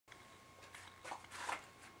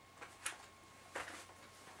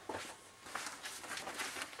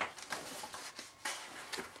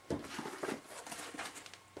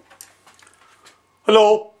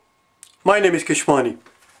Hello, my name is Keshwani.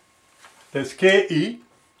 That's K-E-S-H-W-A-N-I,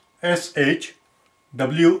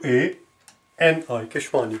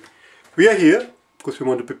 Keshwani. We are here because we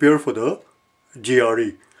want to prepare for the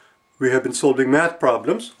GRE. We have been solving math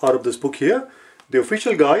problems out of this book here, the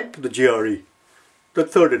official guide to the GRE, the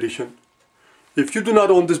 3rd edition. If you do not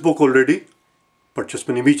own this book already, purchase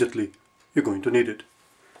one immediately. You're going to need it.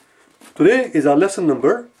 Today is our lesson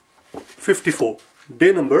number 54,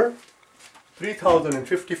 day number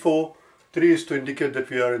 3054. 3 is to indicate that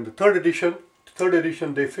we are in the 3rd edition. 3rd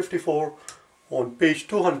edition, day 54. On page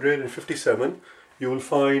 257, you will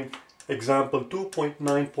find example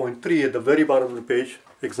 2.9.3 at the very bottom of the page.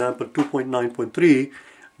 Example 2.9.3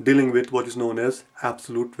 dealing with what is known as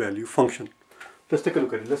absolute value function. Let's take a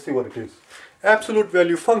look at it. Let's see what it is. Absolute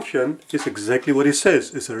value function is exactly what it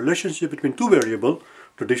says. It's a relationship between two variables,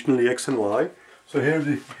 traditionally x and y. So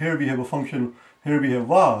here we have a function, here we have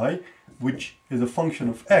y, which is a function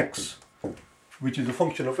of x, which is a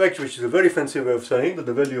very fancy way of saying that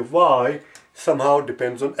the value of y somehow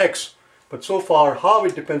depends on x. But so far, how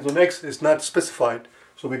it depends on x is not specified.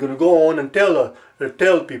 So we're going to go on and tell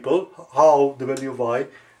people how the value of y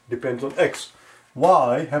depends on x.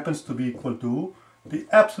 Y happens to be equal to the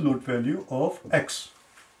absolute value of x.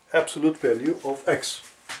 Absolute value of x.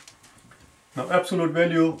 Now, absolute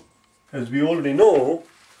value, as we already know,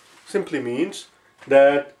 simply means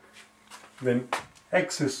that when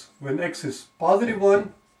x is positive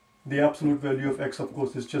 1, the absolute value of x, of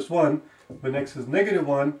course, is just 1. When x is negative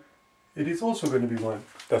 1, it is also going to be 1.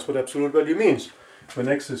 That's what absolute value means. When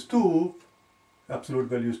x is 2, absolute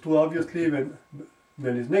value is 2, obviously. When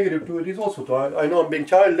it's negative 2, it is also 2. I know I'm being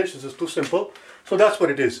childish, this is too simple. So that's what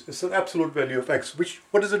it is. It's an absolute value of x.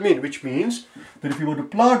 What does it mean? Which means that if you were to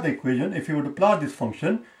plot the equation, if you were to plot this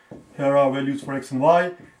function, here are values for x and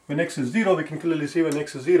y. When x is 0, we can clearly see when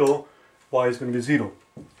x is 0, y is going to be 0.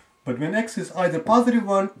 But when x is either positive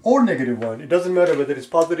 1 or negative 1, it doesn't matter whether it's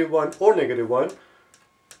positive 1 or negative 1,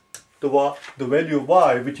 the value of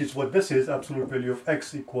y, which is what this is, absolute value of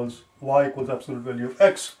x equals y equals absolute value of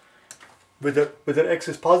x. Whether x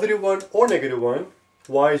is positive 1 or negative 1,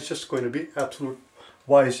 y is just going to be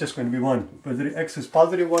 1. Whether x is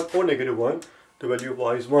positive 1 or negative 1, the value of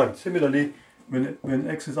y is 1. Similarly, when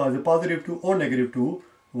x is either positive 2 or negative 2,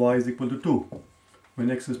 y is equal to 2. When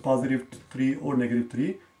x is positive 3 or negative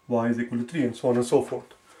 3, y is equal to 3, and so on and so forth.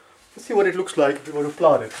 Let's see what it looks like if we want to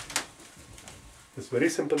plot it. It's very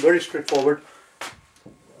simple, very straightforward.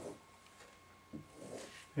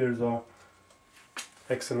 Here's our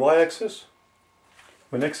x and y axis.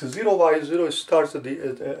 When x is 0, y is 0, it starts at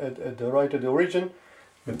the right at the origin.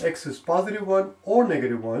 When x is positive 1 or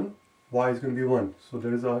negative 1, y is going to be 1. So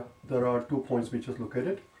there are 2 points we just look at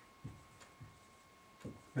it.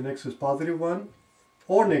 When x is positive 1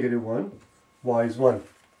 or negative 1, y is 1.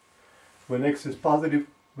 When x is positive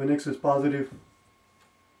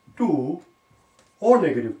 2 or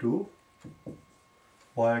negative 2,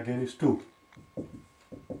 y again is 2.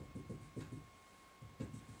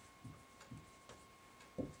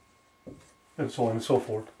 And so on and so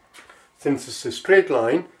forth. Since it's a straight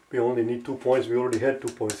line, we only need 2 points. We already had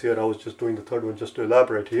 2 points here. I was just doing the third one just to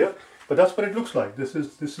elaborate here. But that's what it looks like. This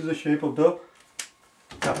is the shape of the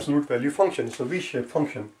absolute value function. It's a V-shaped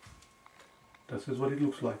function. This is what it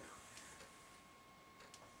looks like.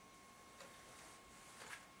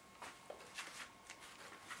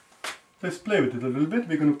 Let's play with it a little bit.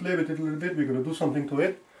 We're going to play with it a little bit. We're going to do something to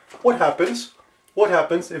it. What happens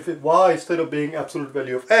if y, instead of being absolute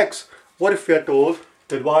value of x, what if we are told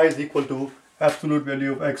that y is equal to absolute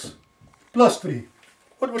value of x plus 3?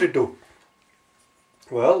 What would it do?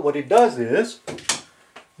 Well, what it does is,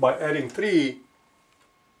 by adding 3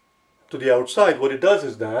 to the outside, what it does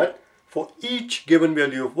is that for each given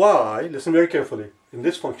value of y, listen very carefully, in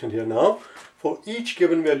this function here now, for each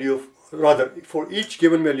given value of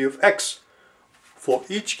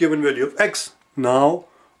x, now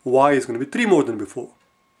y is going to be 3 more than before.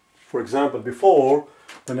 For example, before,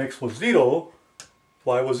 when x was 0,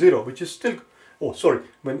 y was 0, which is still,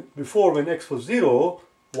 when x was 0,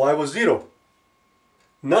 y was 0.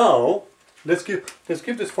 Now, let's give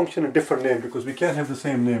this function a different name, because we can't have the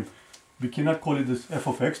same name. We cannot call it this f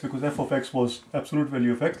of x, because f of x was absolute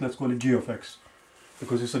value of x. Let's call it g of x,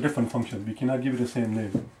 because it's a different function. We cannot give it the same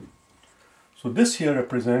name. So this here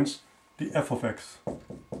represents the f of x.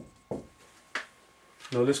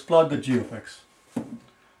 Now let's plot the g of x.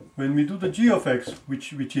 When we do the g of x,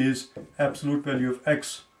 which is absolute value of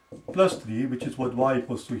x plus 3, which is what y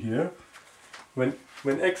equals to here, when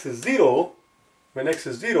x is 0, y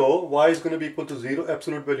is going to be equal to 0,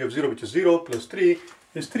 absolute value of 0, which is 0 plus 3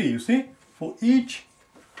 is 3. You see, for each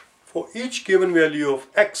for each given value of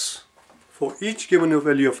x,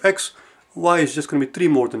 y is just going to be 3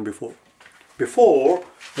 more than before. Before,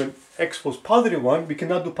 when x was positive 1, we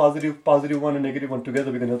cannot do positive 1 and negative 1 together.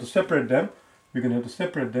 We're going to have to separate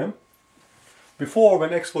them. Before,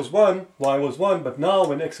 when x was 1, y was 1, but now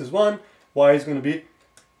when x is 1, y is going to be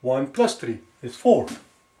 1 plus 3 is 4,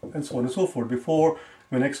 and so on and so forth. Before,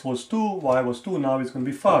 when x was 2, y was 2, now it's going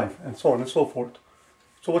to be 5, and so on and so forth.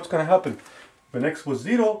 So what's going to happen? When x was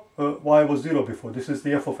 0, y was 0 before. This is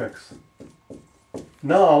the f of x.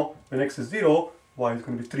 Now, when x is 0, y is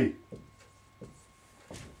going to be 3.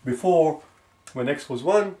 Before, when x was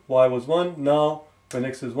 1, y was 1. Now, when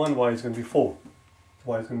x is 1, y is going to be 4.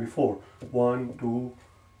 Y is going to be 4. 1, 2,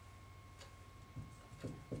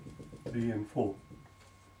 3, and 4.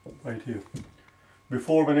 Right here.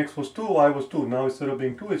 Before, when x was 2, y was 2. Now, instead of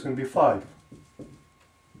being 2, it's going to be 5.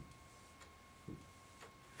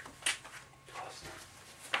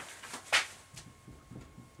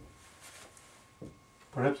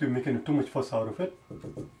 Perhaps we're making too much fuss out of it.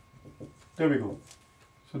 There we go.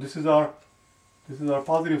 So this is our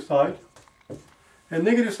positive side. And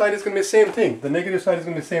negative side is going to be the same thing. The negative side is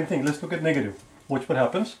going to be the same thing. Let's look at negative. Watch what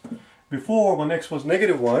happens. Before, when x was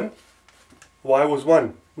negative 1, y was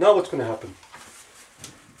 1. Now what's going to happen?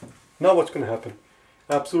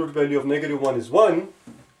 Absolute value of negative 1 is 1.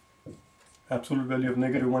 Absolute value of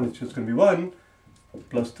negative 1 is just going to be 1.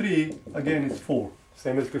 Plus 3, again, is 4.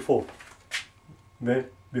 Same as before. When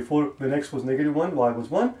x was negative 1, y was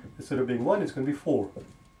 1. Instead of being 1, it's going to be 4.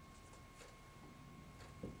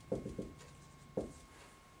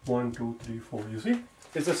 1, 2, 3, 4. You see?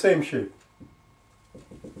 It's the same shape.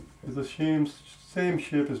 It's the same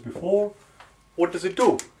shape as before. What does it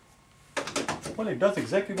do? Well, it does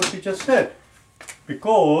exactly what we just said.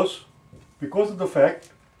 Because of the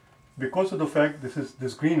fact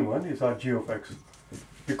this green one is our g of x.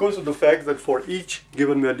 Because of the fact that for each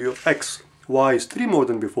given value of x, y is 3 more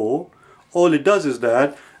than before, all it does is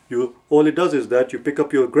that you pick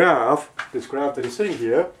up your graph, this graph that is sitting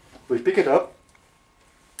here, we pick it up.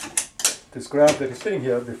 This graph that is sitting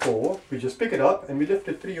here before, we just pick it up and we lift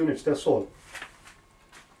it 3 units, that's all.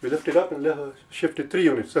 We lift it up and shift it 3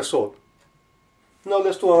 units, that's all. Now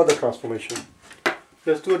let's do another transformation.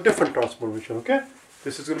 Let's do a different transformation, okay?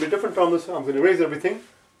 This is going to be different from this. I'm going to erase everything.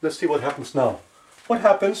 Let's see what happens now. What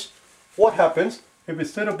happens if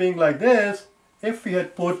instead of being like this, if we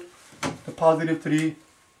had put the positive 3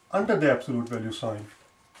 under the absolute value sign?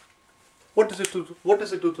 What does it do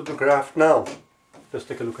to the graph now? Let's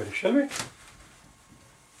take a look at it, shall we?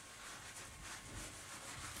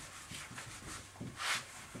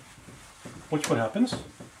 Watch what happens.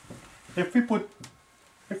 If we put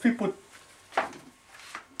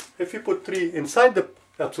 3 inside the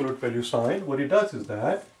absolute value sign, what it does is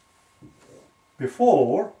that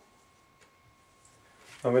before,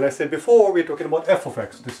 and when I say before, we're talking about f of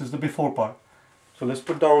x. This is the before part. So let's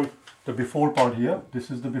put down the before part here.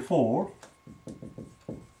 This is the before.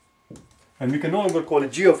 And we can no longer call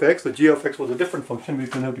it g of x. The g of x was a different function. We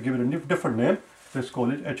can have to give it a different name. Let's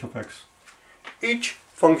call it h of x. Each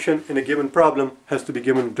function in a given problem has to be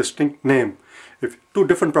given a distinct name. If 2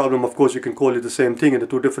 different problems, of course, you can call it the same thing. In the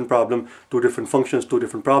 2 different problems, 2 different functions, 2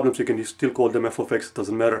 different problems, you can still call them f of x. It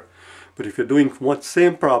doesn't matter. But if you're doing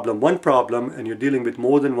one problem, and you're dealing with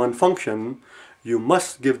more than one function, you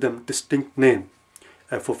must give them distinct name.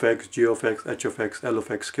 F of x, g of x, h of x, l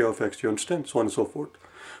of x, k of x, you understand? So on and so forth.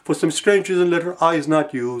 For some strange reason, letter I is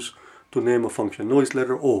not used to name a function. No, it's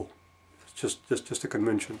letter O. It's just a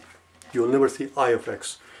convention. You will never see I of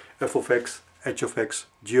x, f of x, h of x,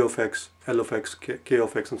 g of x, l of x, k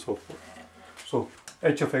of x, and so forth. So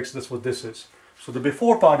h of x, that's what this is. So the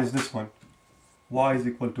before part is this one. Y is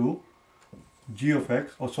equal to g of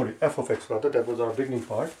x, f of x rather, that was our beginning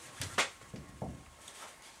part.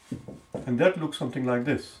 And that looks something like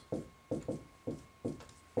this.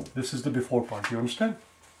 This is the before part, you understand?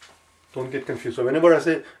 Don't get confused. So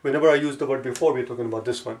whenever I use the word before, we're talking about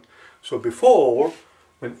this one. So before,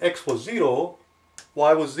 when x was 0,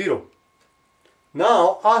 y was 0.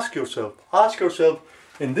 Now ask yourself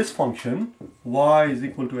in this function, y is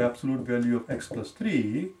equal to absolute value of x plus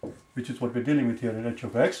 3, which is what we're dealing with here in h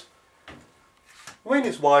of x. When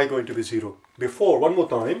is y going to be 0? Before, one more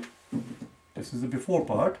time. This is the before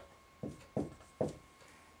part.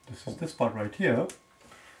 This is this part right here.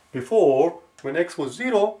 Before, when x was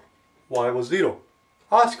 0, y was 0.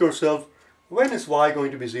 Ask yourself, when is y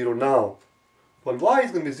going to be 0 now? Well, y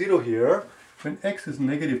is going to be 0 here when x is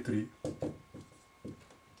negative 3.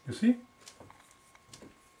 You see?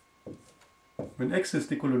 When x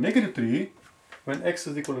is equal to negative 3,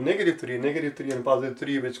 negative 3 and positive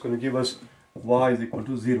 3, which is going to give us y is equal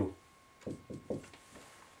to 0.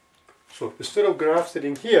 So instead of graph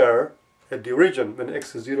sitting here at the origin when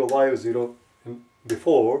x is 0, y is 0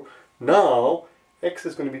 before, now x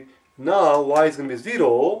is going to be, now y is going to be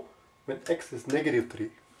 0 when x is negative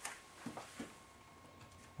 3.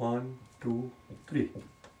 1, 2, 3.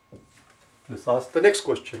 Let's ask the next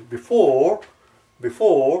question. Before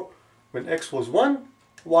when x was 1,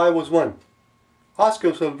 y was 1. Ask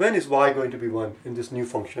yourself, when is y going to be 1 in this new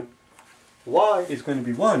function? Y is going to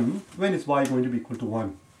be 1. When is y going to be equal to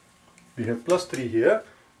 1? We have plus 3 here.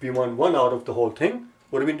 We want 1 out of the whole thing.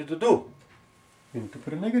 What do we need to do? We need to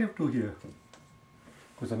put a negative 2 here.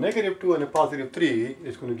 Because a negative 2 and a positive 3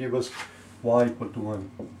 is going to give us y equal to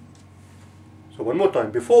 1. So one more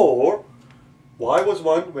time. Before, y was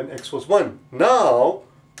 1 when x was 1. Now,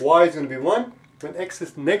 y is going to be 1 when x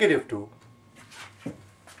is negative 2.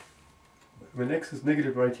 When x is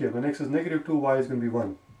negative right here. When x is negative 2, y is going to be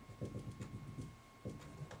 1.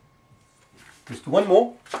 Just one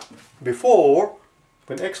more. Before,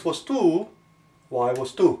 when x was 2, y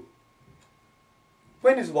was 2.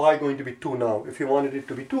 When is y going to be 2 now? If you wanted it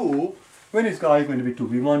to be 2, when is y going to be 2?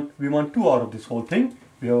 We want 2 out of this whole thing.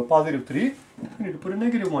 We have a positive 3. We need to put a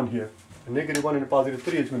negative 1 here. A negative 1 and a positive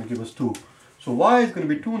 3 is going to give us 2. So y is going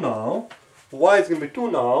to be 2 now. Y is going to be 2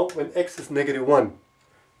 now when x is negative 1.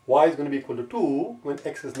 Y is going to be equal to 2 when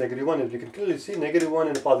x is negative 1. As you can clearly see, negative 1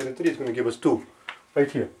 and a positive 3 is going to give us 2. Right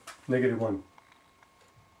here, negative 1.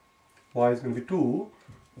 Y is going to be 2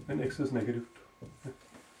 when x is negative 2.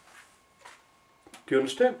 Do you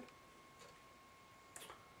understand?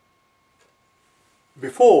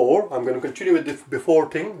 Before, I'm going to continue with this before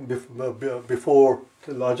thing, before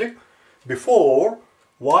the logic. Before,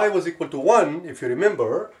 y was equal to 1, if you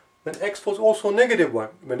remember, when x was also negative 1.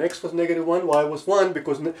 When x was negative 1, y was 1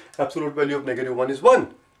 because the absolute value of negative 1 is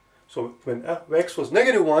 1. So when x was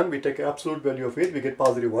negative 1, we take the absolute value of it, we get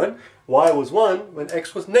positive 1. Y was 1 when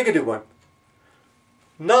x was negative 1.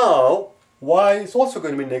 Now, y is also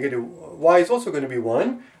going to be negative, y is also going to be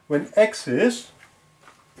 1 when x is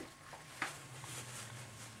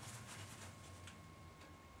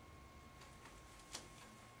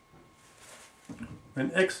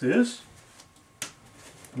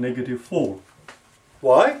negative 4.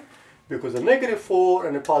 Why? Because a negative 4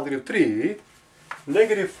 and a positive 3,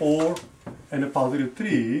 negative 4 and a positive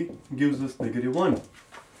 3 gives us negative 1.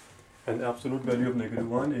 And the absolute value of negative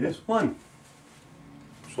 1 is 1.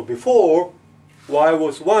 So before, y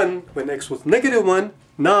was 1 when x was negative 1.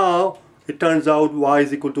 Now, it turns out y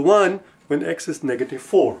is equal to 1 when x is negative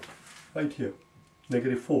 4. Right here,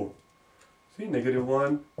 negative 4. See, negative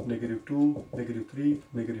 1, negative 2, negative 3,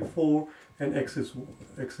 negative 4, and x is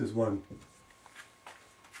 1.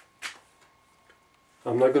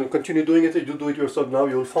 I'm not going to continue doing it. You do it yourself now.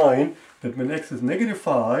 You'll find that when x is negative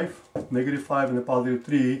 5 and a positive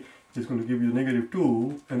 3 is going to give you negative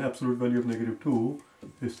 2, and absolute value of negative 2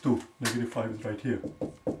 is 2. Negative 5 is right here.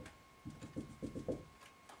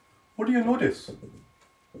 What do you notice?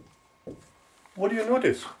 What do you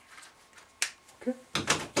notice? Okay.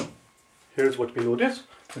 Here's what we notice.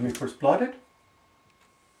 Let me first plot it.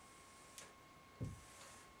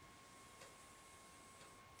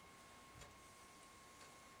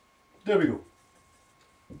 There we go.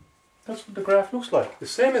 That's what the graph looks like. The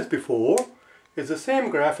same as before. It's the same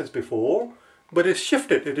graph as before, but it's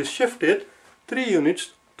shifted. It is shifted 3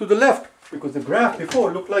 units to the left because the graph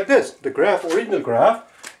before looked like this. The graph, original graph,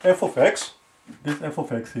 f of x, this f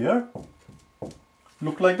of x here,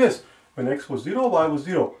 looked like this. When x was 0, y was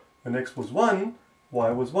 0. When x was 1,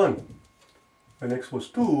 y was 1. When x was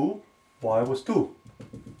 2, y was 2.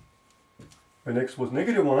 When x was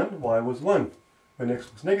negative 1, y was 1. When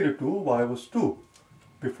x was negative 2, y was 2.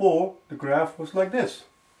 Before, the graph was like this.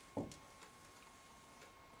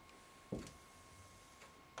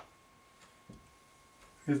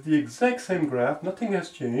 It's the exact same graph, nothing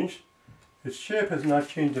has changed. Its shape has not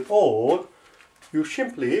changed at all. You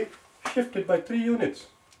simply shift it by 3 units.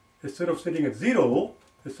 Instead of sitting at 0,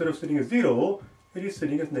 it is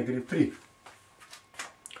sitting at negative 3.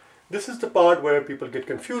 This is the part where people get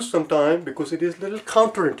confused sometimes because it is a little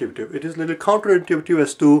counterintuitive. It is a little counterintuitive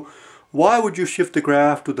as to why would you shift the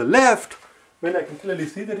graph to the left when I can clearly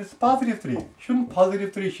see that it's positive 3. Shouldn't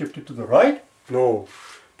positive 3 shift it to the right? No.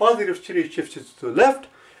 Positive 3 shifts it to the left.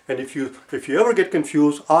 And if you ever get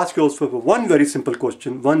confused, ask yourself one very simple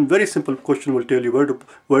question. One very simple question will tell you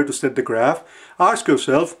where to set the graph. Ask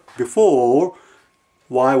yourself, before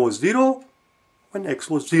y was 0, when x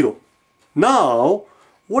was 0. Now,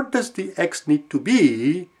 what does the x need to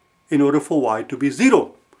be in order for y to be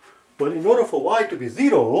 0? Well, in order for y to be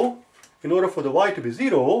 0,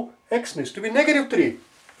 x needs to be negative 3.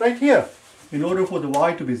 Right here. In order for the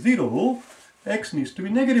y to be 0, x needs to be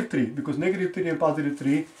negative 3, because negative 3 and positive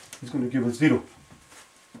 3 is going to give us 0.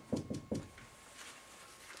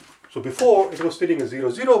 So before it was sitting at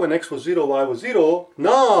 0, 0, when x was 0, y was 0.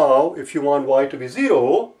 Now, if you want y to be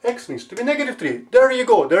 0, x needs to be negative 3. There you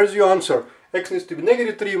go, there's your answer. X needs to be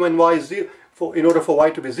negative 3 when y is 0, in order for y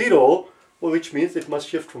to be 0, which means it must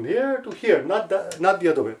shift from here to here, not the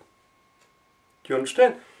other way. Do you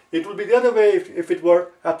understand? It will be the other way if it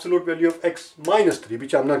were absolute value of x minus 3,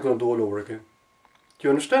 which I'm not going to do all over again. Do you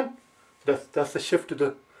understand? That's the shift to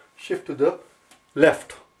the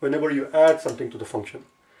left whenever you add something to the function.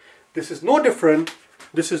 This is no different,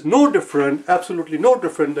 absolutely no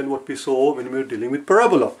different than what we saw when we were dealing with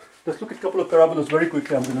parabola. Let's look at a couple of parabolas very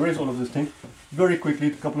quickly. I'm going to erase all of this thing very quickly.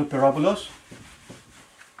 A couple of parabolas.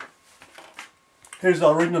 Here's the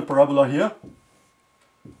original parabola here.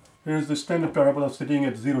 Here's the standard parabola sitting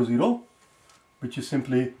at 0, 0, which is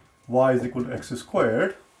simply y is equal to x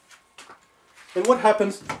squared. And what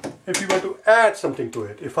happens if we were to add something to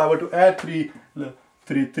it? If I were to add 3 to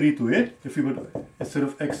it, if we were to, instead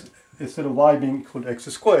of y being equal to x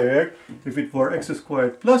squared, if it were x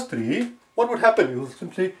squared plus 3, what would happen? You will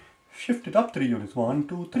simply shift it up 3 units. 1,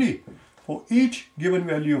 2, 3. For each given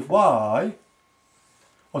value of y,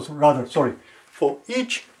 for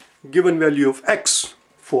each given value of x,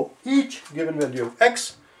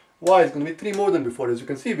 y is going to be 3 more than before. As you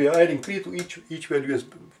can see, we are adding 3 to each value.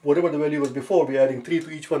 Whatever the value was before, we are adding 3 to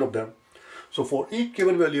each one of them. So for each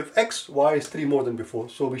given value of x, y is 3 more than before.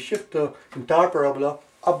 So we shift the entire parabola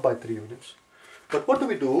up by 3 units. But what do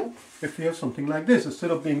we do if we have something like this?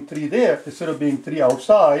 Instead of being 3 there, instead of being 3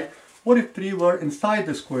 outside, what if 3 were inside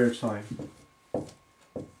the squared sign?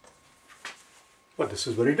 But this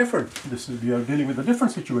is very different. We are dealing with a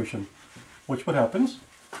different situation. Watch what happens.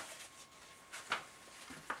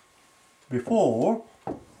 Before,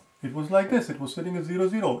 it was like this. It was sitting at 0,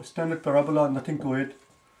 0. Standard parabola, nothing to it,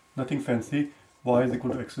 nothing fancy. Y is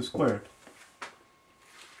equal to x squared.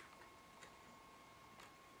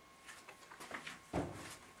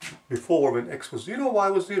 Before, when x was 0, y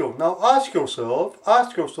was 0. Now ask yourself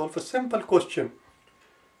a simple question.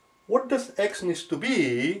 What does x needs to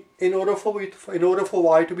be in order for y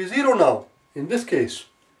to be 0 now? In this case,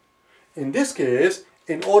 in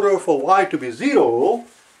order for y to be 0,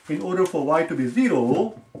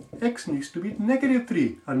 x needs to be negative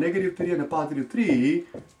 3. A negative 3 and a positive 3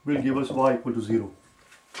 will give us y equal to 0.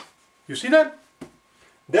 You see that?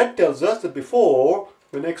 That tells us that before,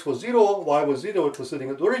 when x was 0, y was 0, it was sitting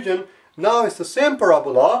at the origin. Now it's the same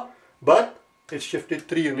parabola, but it's shifted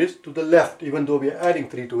 3 units to the left, even though we are adding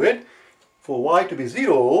 3 to it. For y to be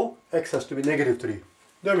 0, x has to be negative 3.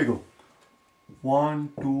 There we go.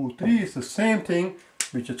 1, 2, 3 is the same thing.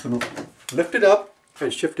 We're just going to lift it up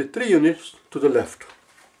and shift it 3 units to the left.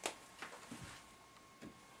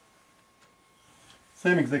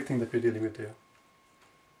 Same exact thing that we're dealing with here.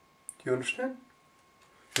 Do you understand?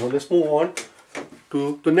 Now let's move on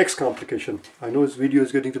to the next complication. I know this video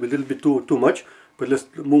is getting to be a little bit too much, but let's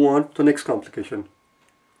move on to the next complication,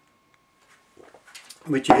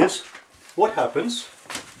 which is what happens.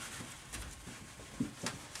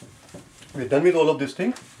 We're done with all of this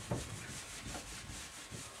thing.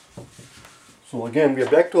 So again, we are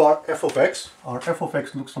back to our f of x. Our f of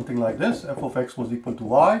x looks something like this. F of x was equal to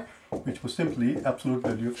y, which was simply absolute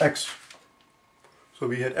value of x. So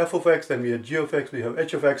we had f of x, then we had g of x, we have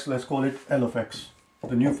h of x. Let's call it L of x,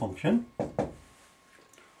 the new function.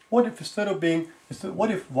 What if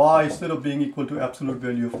y, instead of being equal to absolute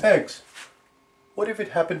value of x, what if it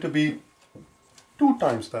happened to be 2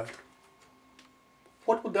 times that?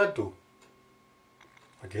 What would that do?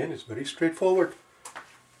 Again, it's very straightforward.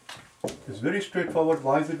 It's very straightforward.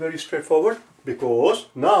 Why is it very straightforward? Because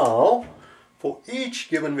now, for each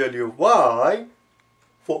given value of y,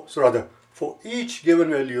 for each given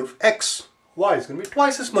value of x, y is going to be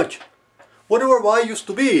twice as much. Whatever the y used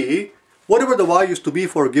to be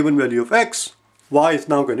for a given value of x, y is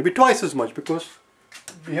now going to be twice as much, because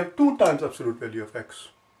we have 2 times absolute value of x.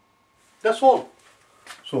 That's all.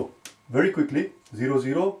 So, very quickly, 0,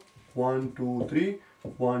 0, 1, 2, 3,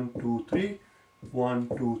 1, 2, 3, 1,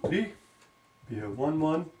 2, 3. We have 1,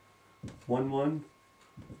 1, 1, 1,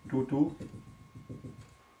 2, 2,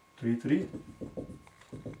 3, 3.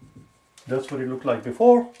 That's what it looked like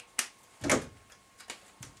before.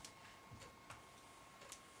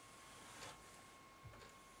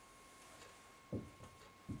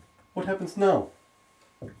 What happens now?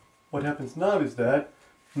 What happens now is that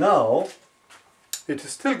now it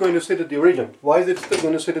is still going to sit at the origin. Why is it still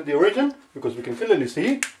going to sit at the origin? Because we can clearly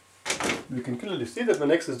see that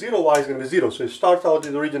when x is 0, y is going to be 0. So it starts out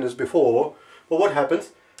at the origin as before. But what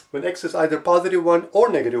happens when x is either positive 1 or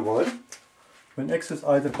negative 1? when x is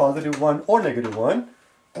either positive 1 or negative 1,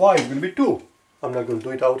 y is going to be 2. I'm not going to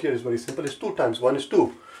do it out here, it's very simple. It's 2 times 1 is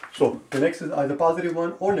 2. So when x is either positive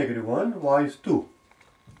 1 or negative 1, y is 2.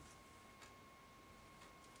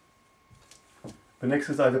 When x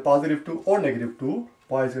is either positive 2 or negative 2,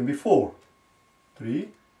 y is going to be 4. 3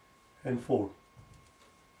 and 4.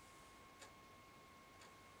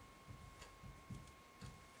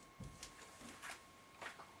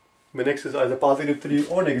 When x is either positive 3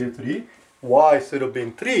 or negative 3, y instead of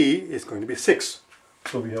being 3 is going to be 6.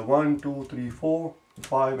 So we have 1, 2, 3, 4,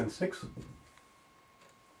 5 and 6.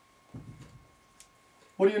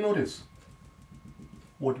 What do you notice?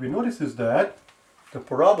 What we notice is that the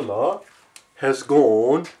parabola has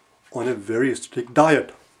gone on a very strict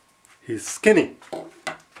diet. He's skinny.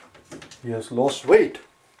 He has lost weight.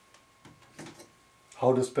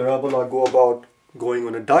 How does parabola go about going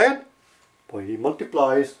on a diet? Well, he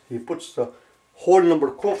multiplies, he puts the whole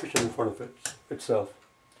number coefficient in front of itself.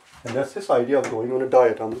 And that's his idea of going on a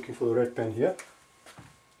diet. I'm looking for the red pen here.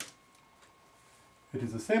 It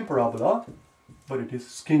is the same parabola, but it is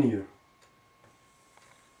skinnier.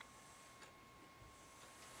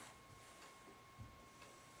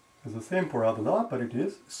 It's the same parabola, but it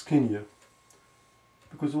is skinnier.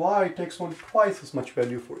 Because y takes on twice as much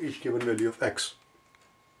value for each given value of x.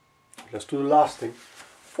 Let's do the last thing.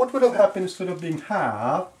 What would have happened instead of being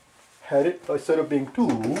half, instead of being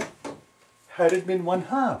 2, had it been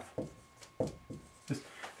 1/2?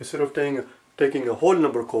 Instead of taking a whole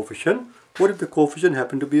number coefficient, what if the coefficient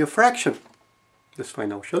happened to be a fraction? Let's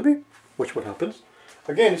find out, shall we? Watch what happens.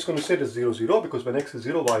 Again, it's going to say it's 0, 0, because when x is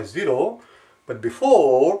 0, y is 0. But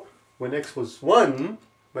before, when x was 1,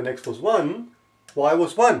 y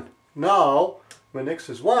was 1. Now, when x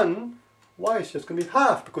is 1, y is just going to be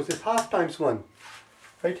half, because it's half times 1.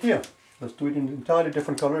 Right here. Let's do it in an entirely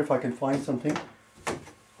different color if I can find something.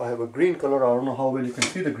 I have a green color. I don't know how well you can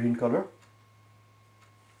see the green color.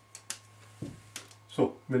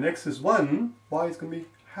 So, when x is 1, y is going to be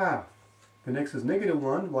half. When x is negative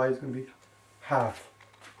 1, y is going to be half.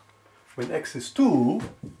 When x is 2,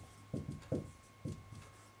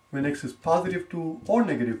 when x is positive 2 or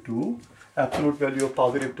negative 2, absolute value of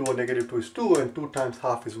positive 2 or negative 2 is 2, and 2 times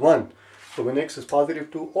half is 1. So when x is positive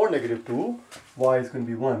 2 or negative 2, y is going to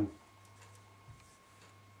be 1.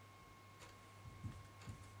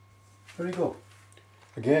 There we go.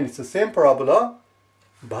 Again, it's the same parabola,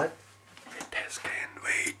 but it has gained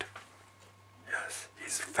weight. Yes,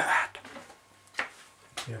 he's fat.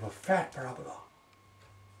 We have a fat parabola.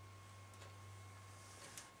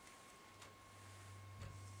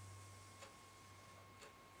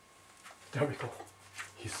 There we go.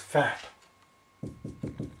 He's fat.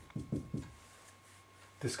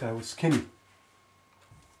 This guy was skinny.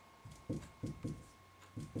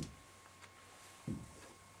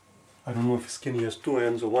 I don't know if skinny has 2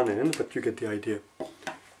 ends or 1 end, but you get the idea.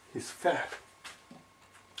 He's fat.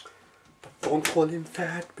 But don't call him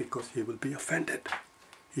fat because he will be offended.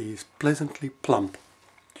 He is pleasantly plump.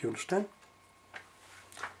 Do you understand?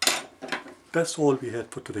 That's all we had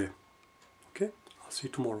for today. Okay? I'll see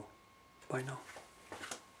you tomorrow. Bye now.